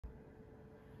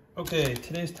Okay,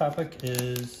 today's topic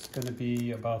is going to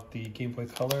be about the Game Boy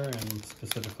Color and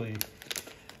specifically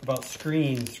about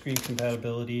screen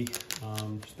compatibility.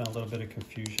 There's been a little bit of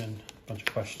confusion, a bunch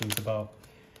of questions about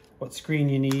what screen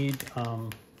you need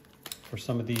for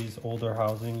some of these older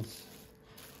housings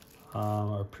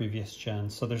or previous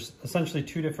gens. So there's essentially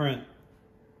two different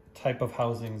type of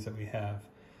housings that we have.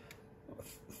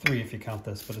 Three if you count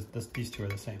this, but these two are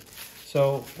the same.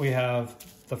 So we have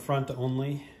the front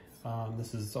only.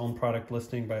 This is its own product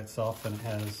listing by itself, and it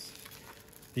has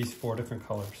these four different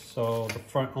colors. So the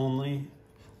front only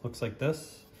looks like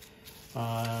this,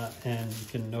 and you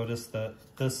can notice that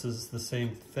this is the same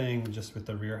thing just with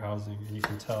the rear housing, and you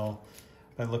can tell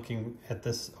by looking at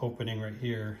this opening right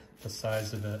here, the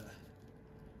size of it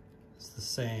is the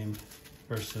same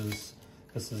versus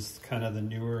this is kind of the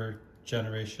newer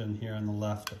generation here on the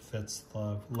left that fits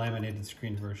the laminated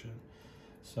screen version.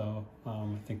 So I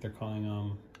think they're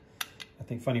calling I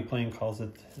think Funny Plane calls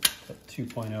it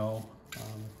 2.0,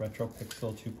 Retro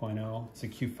Pixel 2.0. It's a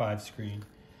Q5 screen.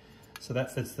 So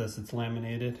that fits this, it's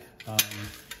laminated.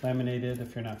 Laminated,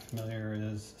 if you're not familiar,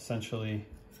 is essentially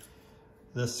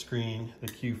this screen, the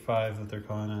Q5 that they're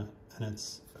calling it, and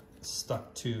it's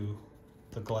stuck to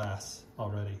the glass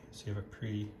already. So you have it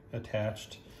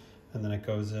pre-attached, and then it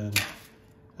goes in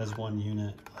as one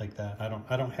unit like that. I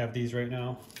don't have these right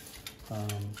now. I'm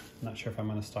not sure if I'm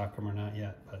gonna stock them or not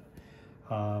yet, but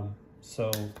so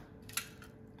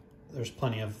there's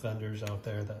plenty of vendors out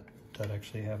there that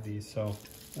actually have these, so,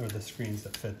 or the screens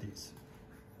that fit these.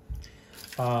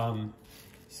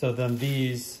 So then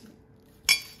these,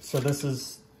 so this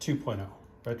is 2.0,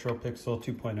 Retro Pixel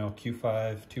 2.0,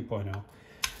 Q5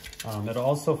 2.0. It'll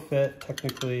also fit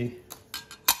technically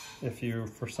if you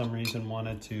for some reason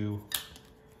wanted to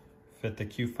fit the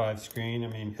Q5 screen. I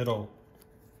mean, it'll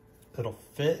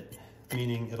fit,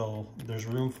 meaning there's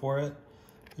room for it.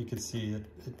 You can see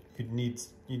you'd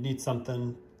need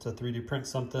something to 3D print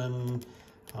something.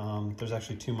 There's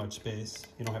actually too much space.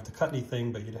 You don't have to cut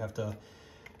anything, but you'd have to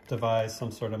devise some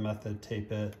sort of method,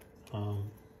 tape it,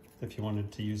 if you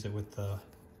wanted to use it with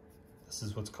this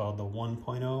is what's called the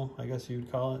 1.0, I guess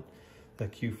you'd call it, the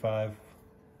Q5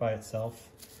 by itself,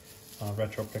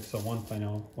 Retro Pixel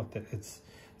 1.0. It's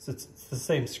the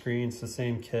same screen, it's the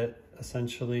same kit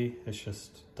essentially. It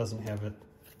just doesn't have it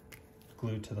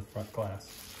glued to the front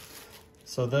glass.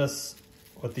 So this,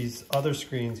 what these other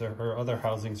screens or other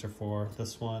housings are for,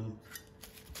 this one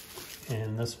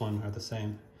and this one are the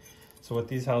same. So what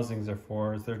these housings are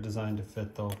for is they're designed to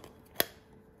fit the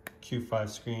Q5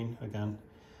 screen, again,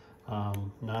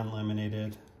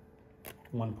 non-laminated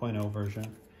 1.0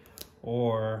 version,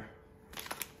 or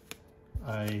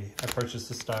I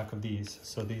purchased a stock of these.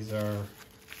 So these are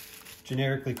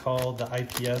generically called the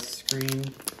IPS screen.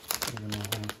 Even though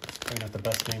it's probably not the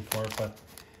best name for it, but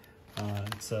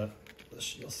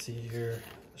you'll see here,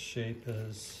 the shape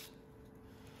is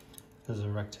a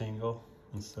rectangle.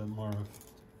 It's more of,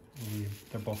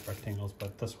 they're both rectangles,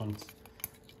 but this one's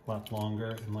a lot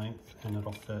longer in length, and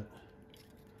it'll fit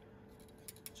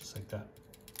just like that.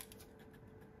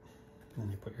 And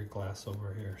then you put your glass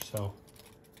over here. So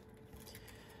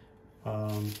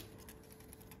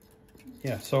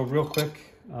yeah, so real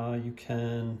quick,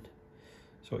 so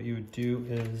what you would do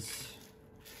is,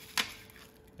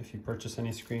 if you purchase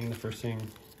any screen, the first thing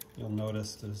you'll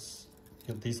notice is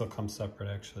these will come separate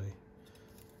actually,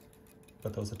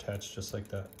 but those attach just like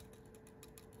that.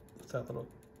 With that little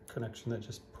connection that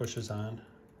just pushes on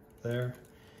there,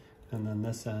 and then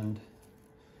this end,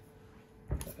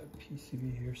 got a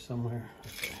PCB here somewhere.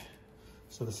 Okay,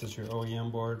 so this is your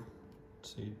OEM board.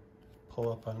 So you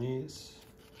pull up on these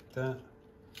like that.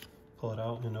 Pull it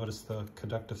out, and notice the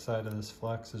conductive side of this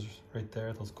flex is right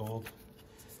there, those gold.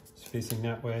 It's facing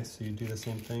that way, so you do the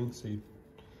same thing. So you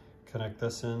connect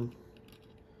this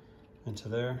into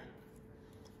there,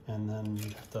 and then you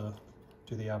have to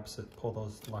do the opposite,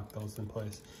 lock those in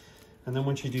place. And then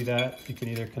once you do that, you can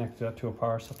either connect it up to a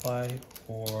power supply,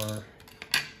 or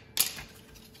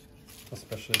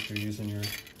especially if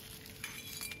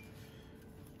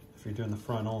you're doing the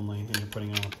front only and you're putting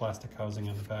on a plastic housing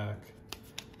on the back.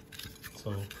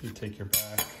 So you take your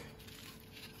back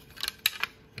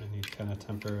and you kind of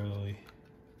temporarily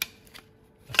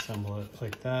assemble it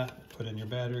like that, put in your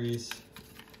batteries.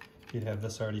 You'd have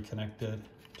this already connected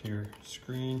to your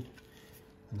screen,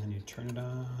 and then you turn it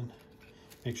on.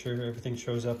 Make sure everything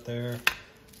shows up there.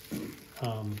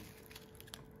 A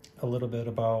little bit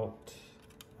about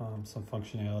some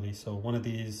functionality. So one of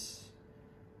these,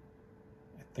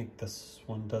 I think this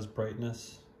one does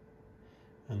brightness,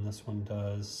 and this one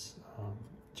does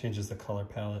changes the color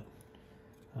palette.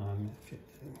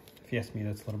 If you ask me,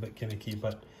 that's a little bit gimmicky,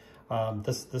 but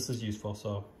This is useful.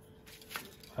 So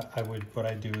what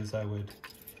I do is I would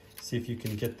see if you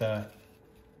can get that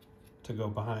to go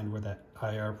behind where that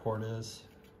IR port is.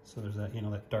 So there's that, you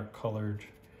know, that dark colored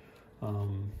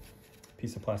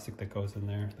piece of plastic that goes in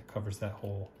there that covers that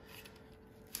hole.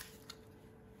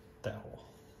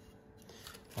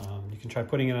 You can try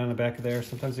putting it on the back of there.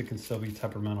 Sometimes it can still be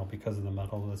temperamental because of the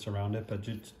metal that's around it, but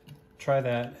just try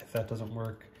that. If that doesn't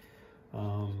work,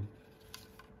 I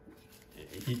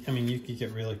mean, you could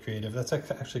get really creative. That's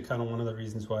actually kind of one of the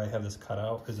reasons why I have this cut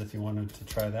out, is if you wanted to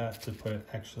try that, to put it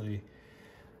actually,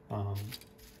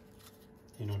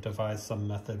 you know, devise some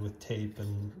method with tape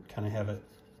and kind of have it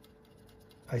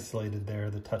isolated there,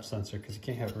 the touch sensor, because you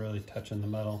can't have it really touching the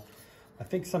metal. I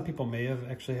think some people may have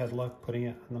actually had luck putting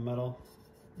it on the metal.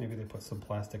 Maybe they put some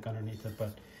plastic underneath it,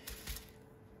 but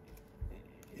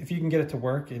if you can get it to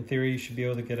work, in theory, you should be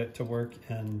able to get it to work,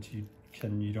 and you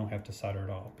don't have to solder at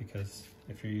all, because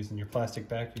if you're using your plastic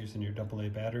back, you're using your AA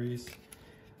batteries,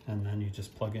 and then you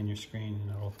just plug in your screen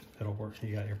and it'll work.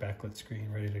 You got your backlit screen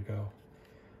ready to go.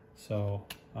 So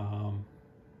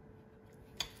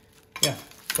yeah,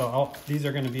 so these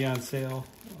are going to be on sale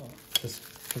just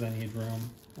because I need room.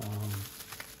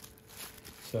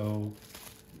 So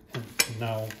and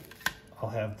now I'll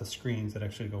have the screens that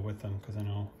actually go with them, because I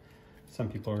know some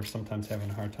people are sometimes having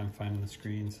a hard time finding the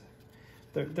screens.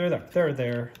 They're out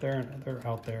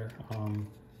there,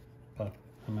 but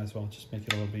I might as well just make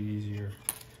it a little bit easier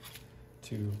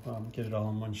to get it all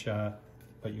in one shot.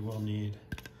 But you will need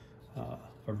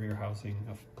a rear housing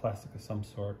of plastic of some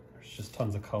sort. There's just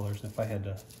tons of colors, and if I had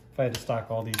to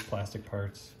stock all these plastic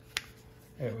parts,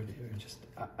 it would just,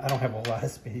 I don't have a lot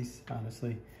of space,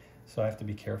 honestly, so I have to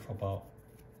be careful about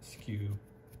SKU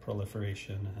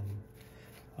proliferation and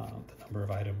the number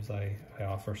of items I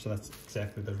offer. So that's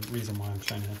exactly the reason why I'm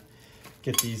trying to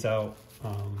get these out.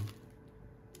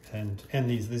 And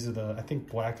these are the, I think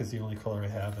black is the only color I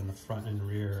have in the front and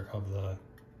rear of the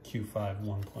Q5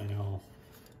 1.0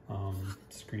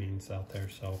 screens out there.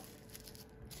 So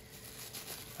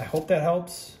I hope that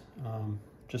helps.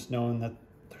 Just knowing that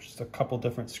there's a couple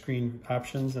different screen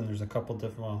options, and there's a couple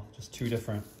different, well, just 2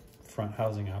 different front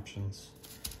housing options.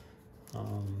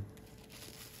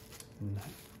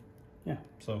 Yeah,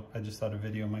 so I just thought a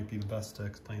video might be the best to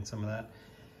explain some of that.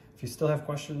 If you still have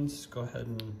questions, go ahead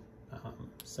and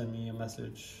send me a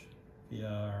message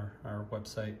via our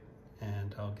website,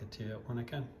 and I'll get to you when I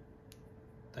can.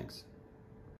 Thanks.